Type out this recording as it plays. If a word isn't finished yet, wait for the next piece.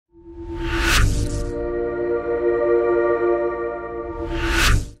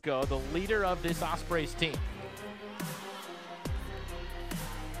leader of this Ospreys team.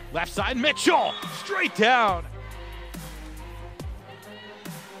 Left side, Mitchell, straight down.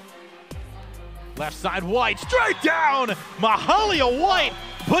 Left side, White, straight down. Mahalia White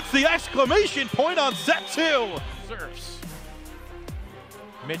puts the exclamation point on set 2. Serves.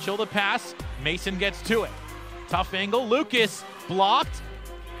 Mitchell to pass, Mason gets to it. Tough angle, Lucas blocked,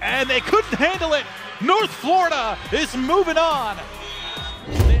 and they couldn't handle it. North Florida is moving on.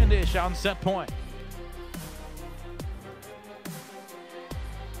 Standish on set point.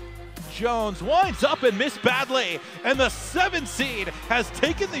 Jones winds up and missed badly, and the 7 seed has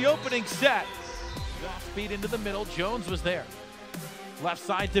taken the opening set. Off speed into the middle, Jones was there. Left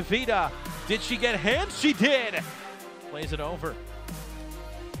side, DeVita. Did she get hands? She did. Plays it over.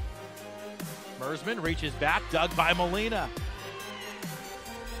 Mersman reaches back, dug by Molina.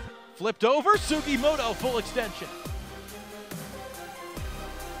 Flipped over, Sugimoto, full extension.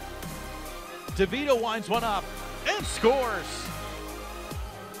 DeVita winds one up and scores.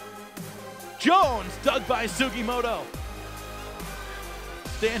 Jones, dug by Sugimoto.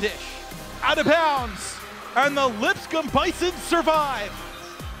 Standish, out of bounds, and the Lipscomb Bisons survive.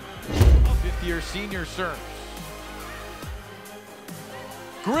 A fifth-year senior serves.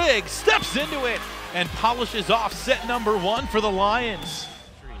 Griggs steps into it and polishes off set number 1 for the Lions.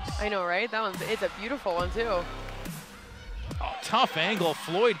 I know, right? It's a beautiful one, too. Oh, tough angle.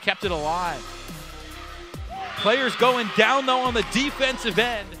 Floyd kept it alive. Players going down, though, on the defensive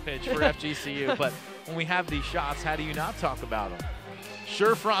end. Pitch for FGCU, but when we have these shots, how do you not talk about them?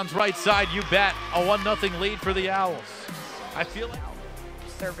 Sherfron's right side, you bet. A 1-0 lead for the Owls. I feel like...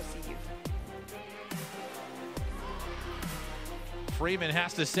 Service youth. Freeman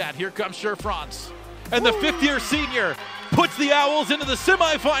has to set. Here comes Sherfron's. And the 5th-year senior puts the Owls into the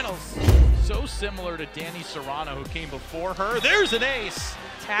semifinals. So similar to Danny Serrano, who came before her. There's an ace.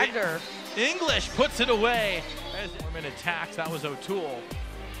 Tagged her. English puts it away. As Norman attacks, that was O'Toole.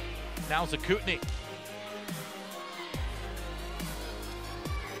 Now Zakutny.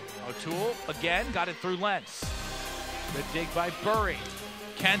 O'Toole again got it through Lentz. The dig by Burry.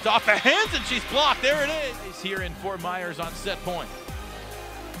 Kent off the hands and she's blocked. There it is. He's here in Fort Myers on set point.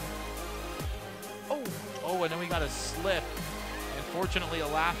 Oh, and then we got a slip. And fortunately a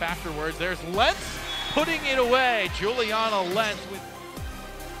laugh afterwards. There's Lentz putting it away. Juliana Lentz with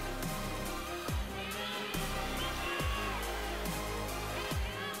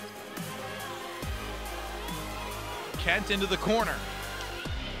Kent into the corner.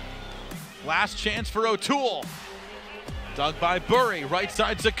 Last chance for O'Toole. Dug by Burry, right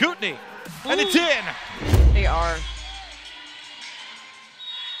side Zakutny. And it's in. They are.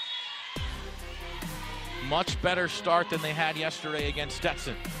 Much better start than they had yesterday against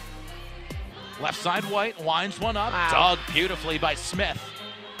Stetson. Left side White, winds one up. Wow. Dug beautifully by Smith.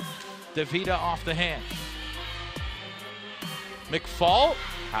 DeVita off the hand. McFall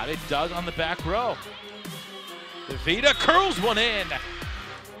had it dug on the back row. DeVita curls one in.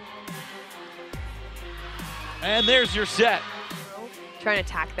 And there's your set. Trying to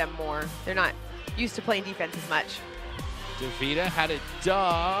attack them more. They're not used to playing defense as much. DeVita had it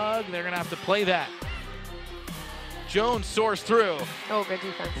dug. They're going to have to play that. Jones soars through. Oh, good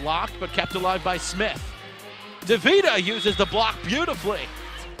defense. Blocked, but kept alive by Smith. DeVita uses the block beautifully.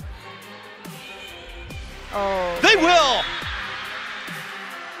 Oh. They will!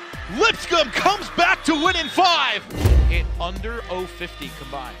 Lipscomb comes back to win in 5. Hit under 050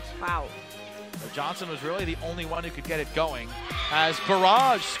 combined. Wow. So Johnson was really the only one who could get it going as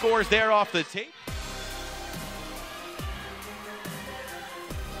Barrage scores there off the tape.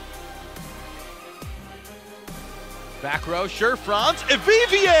 Back row, Sherfron's.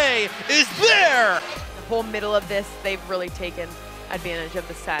 Evivier is there! The whole middle of this, they've really taken advantage of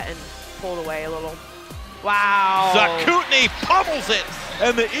the set and pulled away a little. Wow. Zakutny pummels it,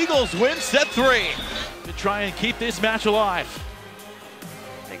 and the Eagles win set 3 to try and keep this match alive.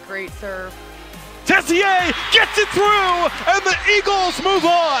 A great serve. Tessier gets it through, and the Eagles move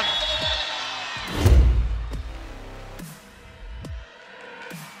on.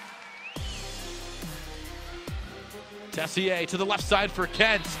 Tessier to the left side for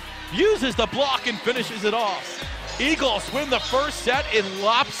Kent. Uses the block and finishes it off. Eagles win the first set in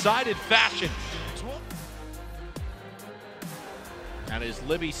lopsided fashion. That is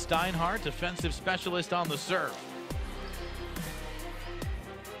Libby Steinhardt, defensive specialist on the serve.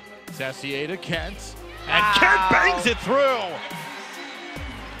 Tessier to Kent, and Kent bangs it through.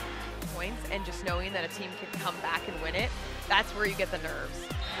 Points, and just knowing that a team can come back and win it, that's where you get the nerves.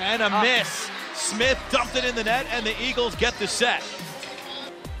 And a miss. Smith dumped it in the net, and the Eagles get the set.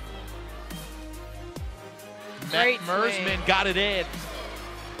 Great Mersman swing. got it in.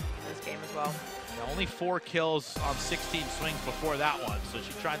 This well. Now, only 4 kills on 16 swings before that one, so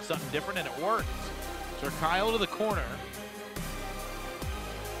she tried something different and it worked. So Kyle to the corner.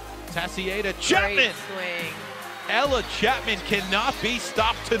 Tessier to Chapman. Great swing. Ella Chapman cannot be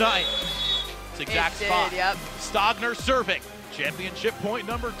stopped tonight. It's the exact spot. Yep. Stogner serving. Championship point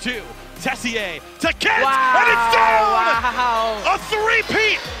number 2. Tessier to Kent, Wow. and it's down! Wow. A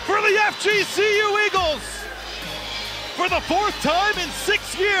three-peat for the FGCU Eagles. For the 4th time in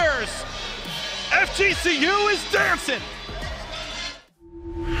 6 years, FGCU is dancing.